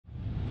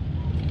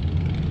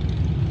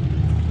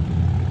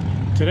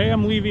Today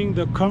I'm leaving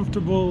the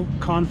comfortable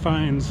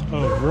confines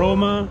of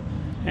Roma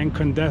and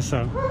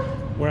Condesa,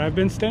 where I've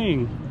been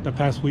staying the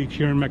past week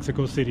here in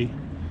Mexico City.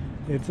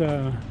 It's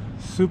a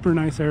super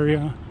nice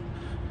area,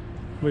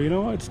 but you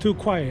know what? It's too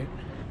quiet.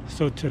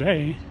 So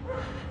today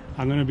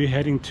I'm going to be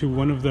heading to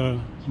one of the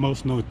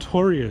most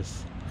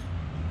notorious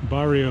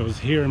barrios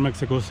here in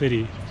Mexico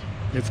City.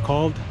 It's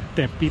called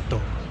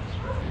Tepito.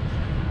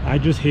 I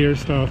just hear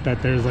stuff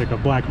that there's like a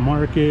black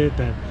market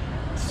that's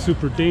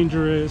super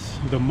dangerous,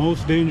 the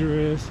most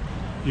dangerous.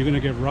 You're gonna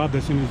get robbed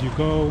as soon as you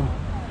go.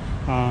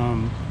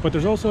 But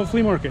there's also a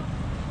flea market,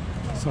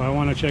 so I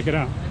want to check it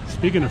out.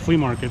 Speaking of flea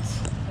markets,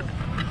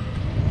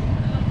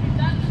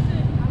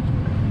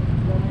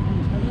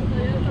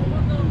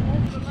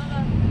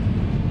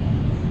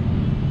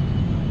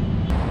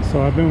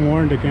 so I've been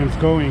warned against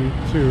going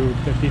to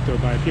Tepito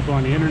by people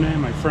on the internet,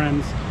 my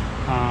friends,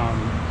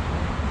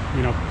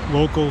 you know,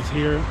 locals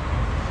here.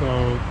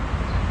 So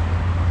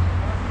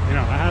you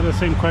know, I have the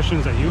same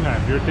questions that you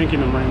have. You're thinking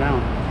them right now.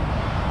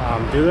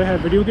 Do they have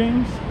video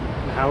games?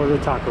 And how are the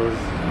tacos?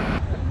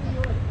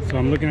 So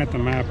I'm looking at the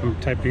map. I'm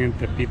typing in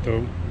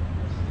Tepito,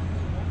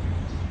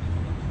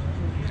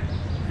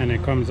 and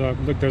it comes up.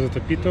 Look, there's a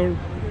Tepito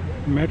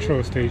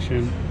metro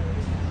station.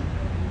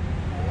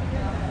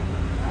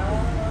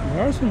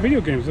 There are some video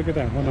games. Look at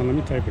that. Hold on, let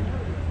me type it.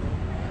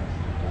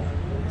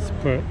 Let's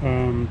put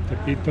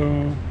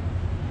Tepito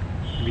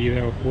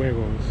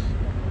videojuegos.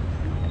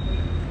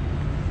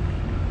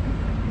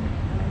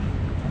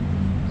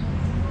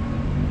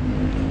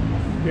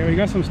 Yeah, we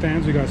got some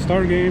stands. We got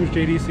Star Games,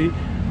 JDC.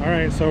 All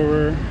right,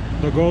 so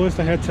the goal is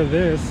to head to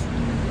this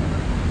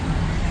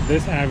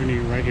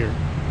avenue right here.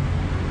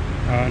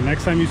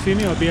 Next time you see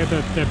me, I'll be at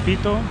the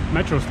Tepito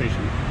metro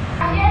station.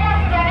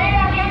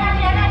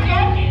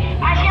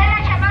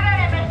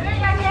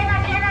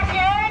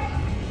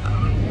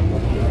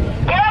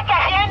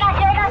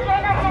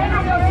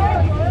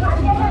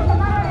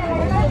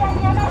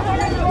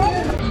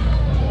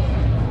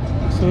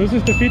 So this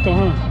is Tepito,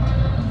 huh?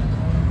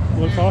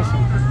 Looks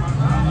awesome.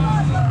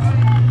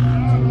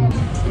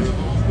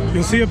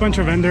 You'll see a bunch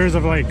of vendors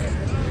of like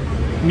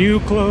new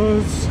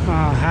clothes,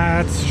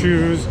 hats,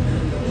 shoes,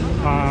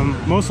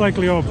 most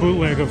likely all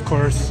bootleg, of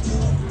course.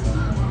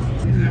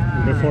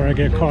 Before I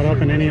get caught up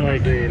in any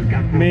like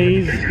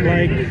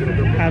maze-like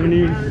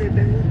avenues,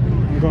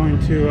 I'm going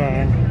to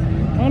I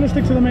want to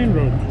stick to the main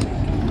road,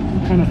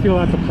 kind of feel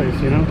out the place,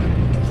 you know.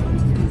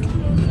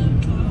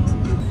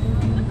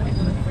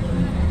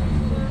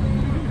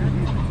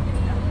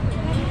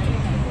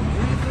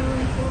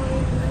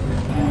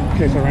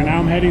 Okay, so right now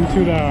I'm heading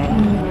to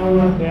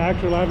the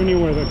actual avenue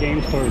where the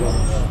game stores are.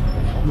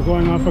 I'm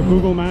going off of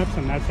Google Maps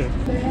and that's it.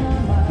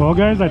 Well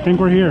guys, I think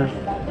we're here.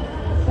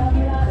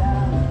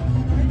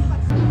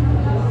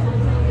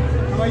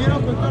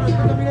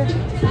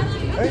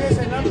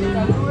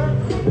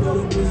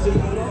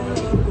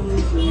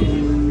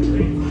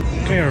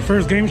 Okay, our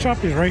first game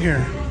shop is right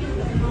here.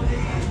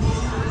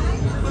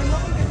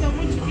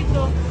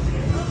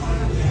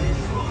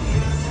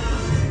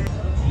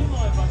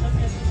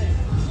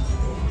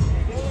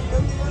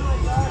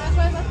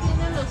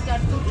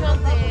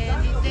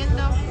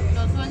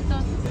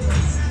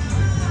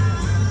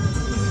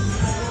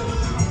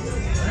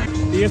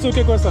 ¿Y eso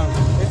qué cuesta?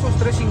 Esos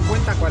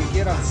 3.50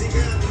 cualquiera.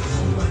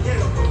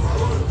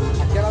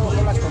 Aquí a lado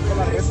son las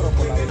consolas retro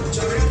por la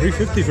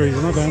 350 for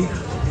you, not bad.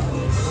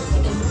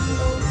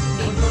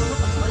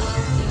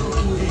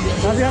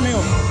 Gracias, amigo.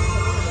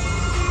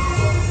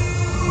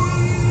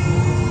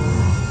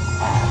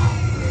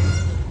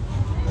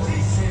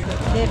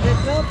 De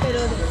retro, pero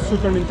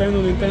Super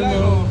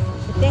Nintendo.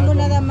 tengo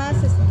nada más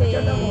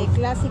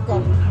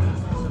clásico.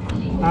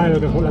 Ah,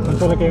 la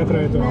consola que hay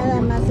atrás de todo.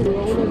 Nada más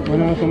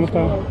Bueno, ¿cómo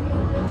está?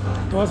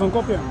 ¿Todas son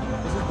copias?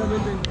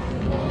 Exactamente.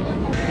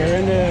 ¿Qué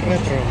vende de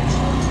retro?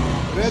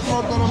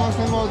 Retro, todo más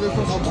tengo de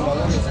estos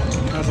emuladores.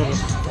 Ah, solo.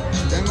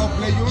 Tengo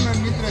Play 1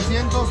 en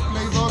 1300,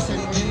 Play 2 en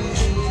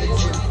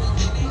 1600.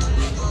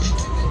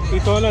 ¿Y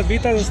todas las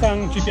vitas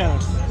están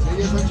chipeadas?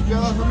 Sí, están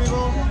chipeadas,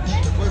 amigo.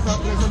 Cuesta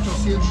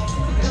 3.800.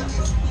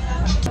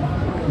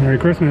 Merry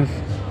Christmas.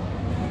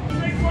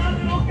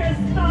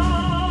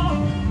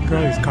 Look at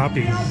all these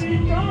copies.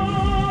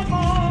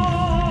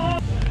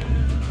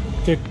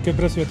 ¿Qué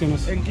precio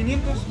tienes? En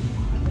 500.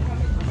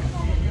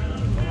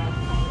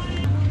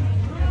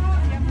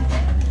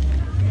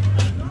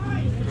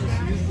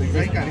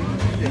 Hay cariño.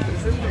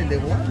 El de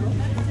Guana,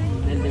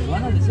 ¿no? El de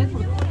Guana de ser,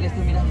 porque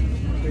mira,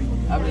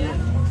 ábrelo.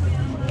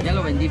 Ya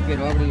lo vendí,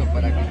 pero ábrelo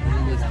para que te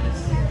des estrés.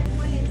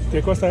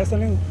 ¿Qué cuesta esta,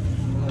 amigo?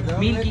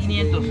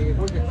 1500.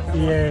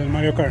 Y el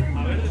Mario Kart.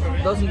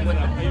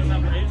 250. Hay una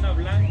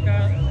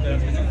blanca, de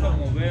las que son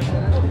como verde.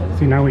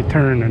 See, now we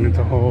turn and it's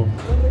a whole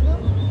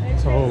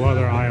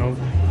other aisle.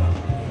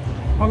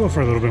 I'll go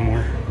for a little bit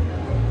more.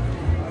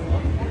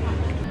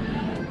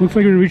 Looks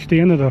like we reached the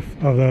end of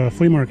the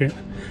flea market.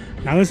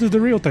 Now this is the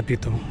real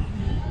Tepito.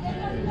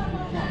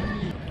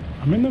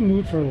 I'm in the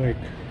mood for like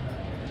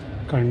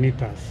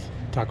carnitas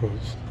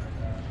tacos.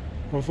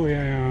 Hopefully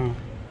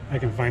I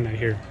can find that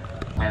here.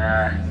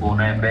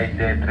 Una en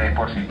 20, 3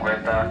 por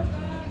 50.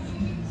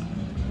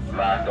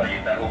 Las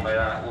toallitas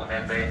húmedas, una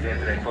en 20,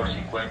 3 por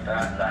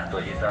 50. Las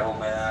toallitas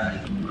húmedas.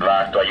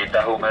 Las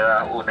toallitas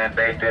húmedas, una en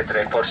 20,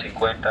 3 por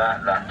 50.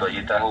 Las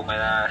toallitas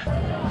húmedas.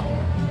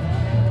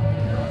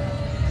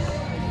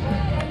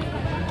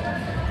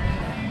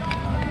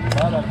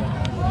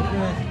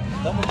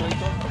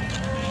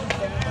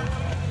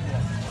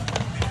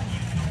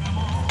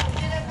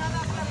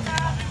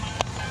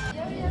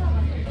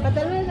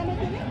 ¿Pantalones también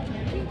tiene?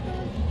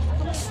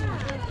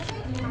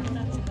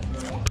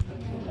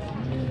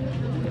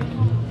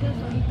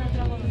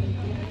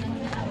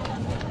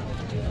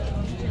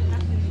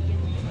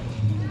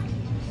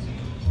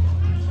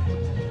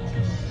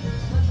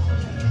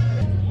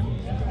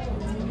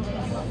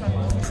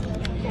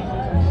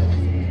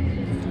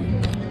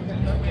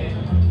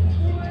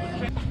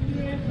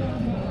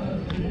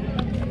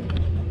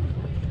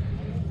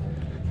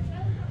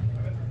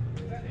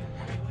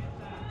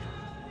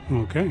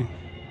 Okay.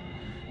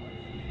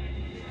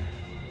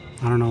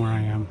 I don't know where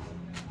I am.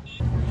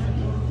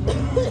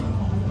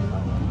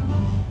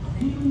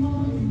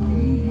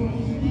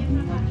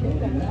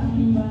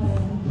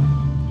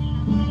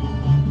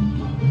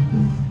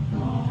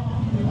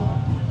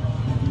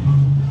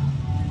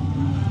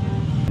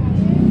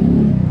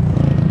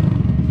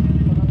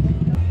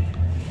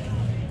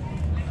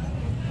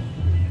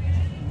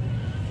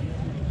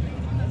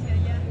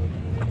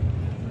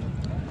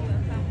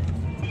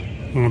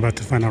 I'm about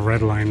to find a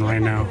red line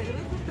right now.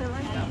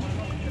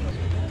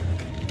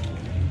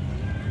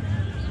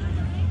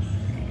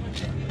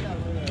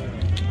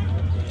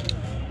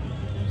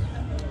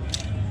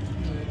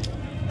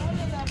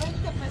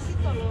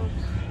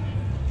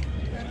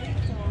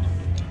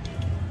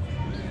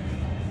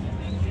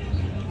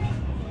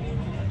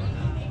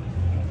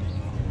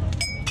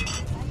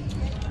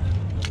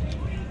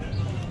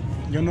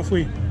 Yo no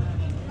fui.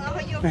 No,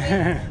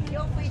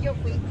 yo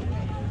fui.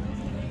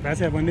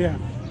 Gracias, buen día.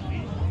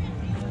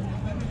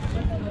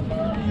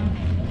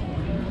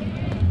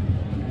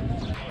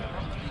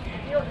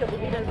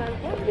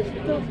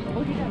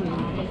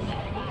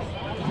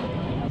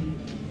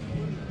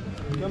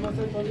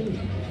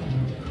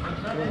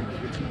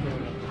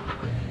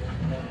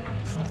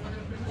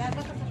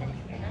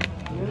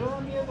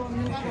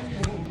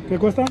 ¿Qué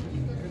cuesta?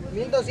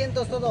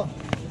 1200 todo.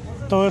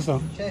 Todo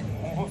eso. Sí.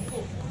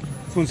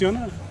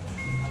 ¿Funciona?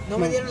 No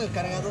me dieron el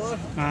cargador.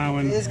 Ah,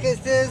 bueno. Es que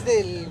este es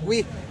del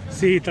Wii.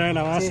 Sí, trae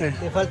la Sí, base.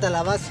 te falta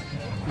la base.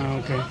 Ah,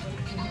 ok.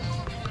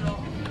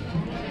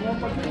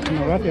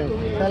 No, gracias.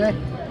 Dale.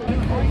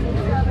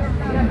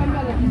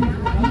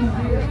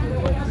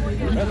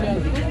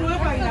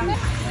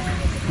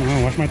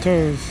 Oh, wash my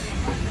toes.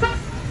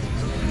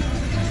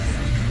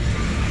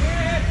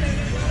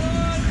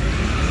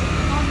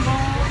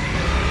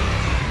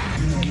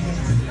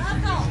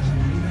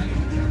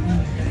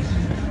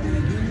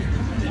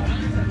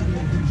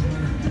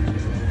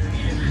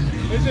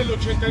 Es del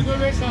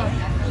 89 esa.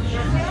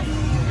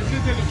 Ese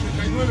es del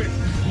 89.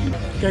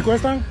 ¿Qué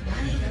cuestan?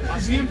 A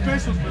 100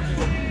 pesos,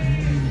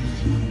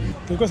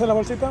 ¿Qué cuesta la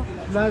bolsita?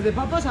 Las de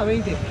papas a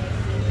 20.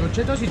 Los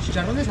chetos y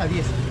chicharrones a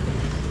 10.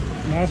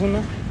 ¿Me das una?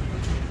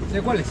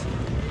 ¿De cuáles?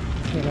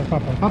 De las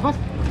papas. ¿Papas?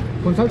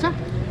 ¿Con salsa?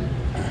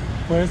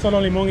 ¿Pues solo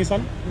limón y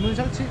sal? ¿Limón y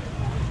sal? Sí.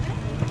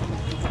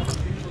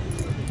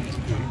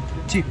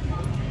 Sí.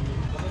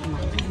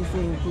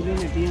 ¿Julio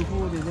me piden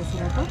jugo desde hace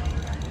rato?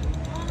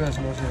 Espera,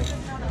 se lo voy a hacer.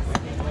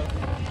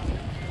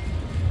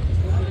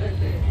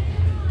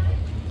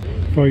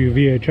 For you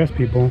VHS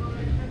people,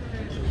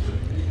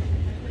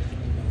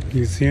 do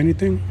you see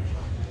anything?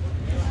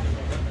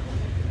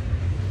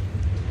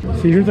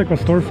 See, here's like a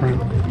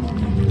storefront.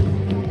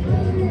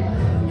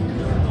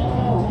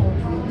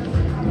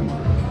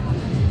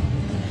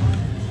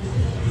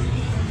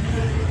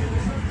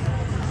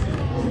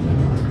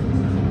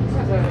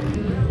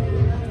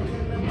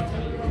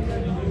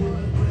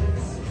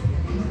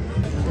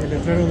 El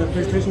letrero de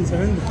PlayStation se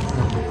vende.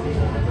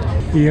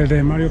 ¿Y el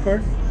de Mario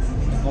Kart?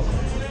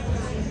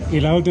 Y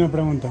la última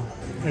pregunta,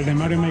 el de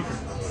Mario Maker.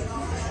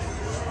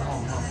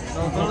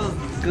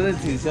 ¿Qué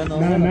decisión?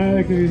 Nada de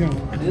exhibición.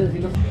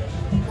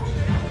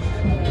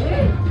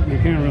 You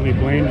can't really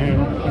blame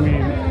him. I mean,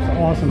 it's an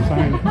awesome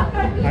sign.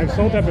 I've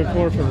sold that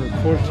before for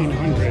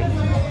 $1,400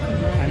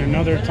 and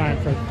another time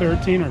for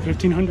 $1,300 or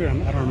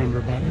 $1,500. I don't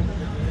remember, but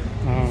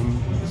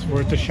it's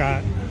worth a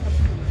shot.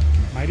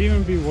 Might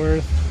even be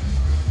worth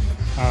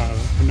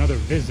another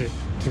visit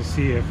to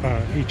see if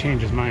he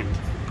changed his mind.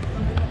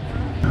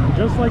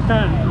 Just like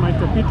that, my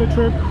Tepito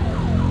trip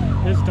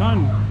is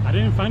done. I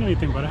didn't find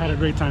anything, but I had a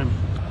great time.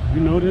 You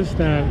notice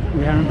that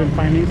we haven't been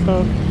finding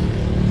stuff?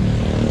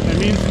 That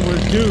means we're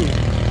due.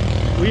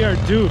 We are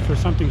due for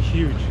something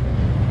huge.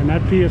 And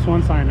that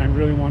PS1 sign, I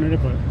really wanted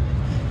it, but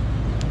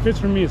if it's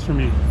for me, it's for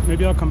me.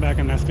 Maybe I'll come back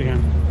and ask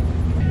again.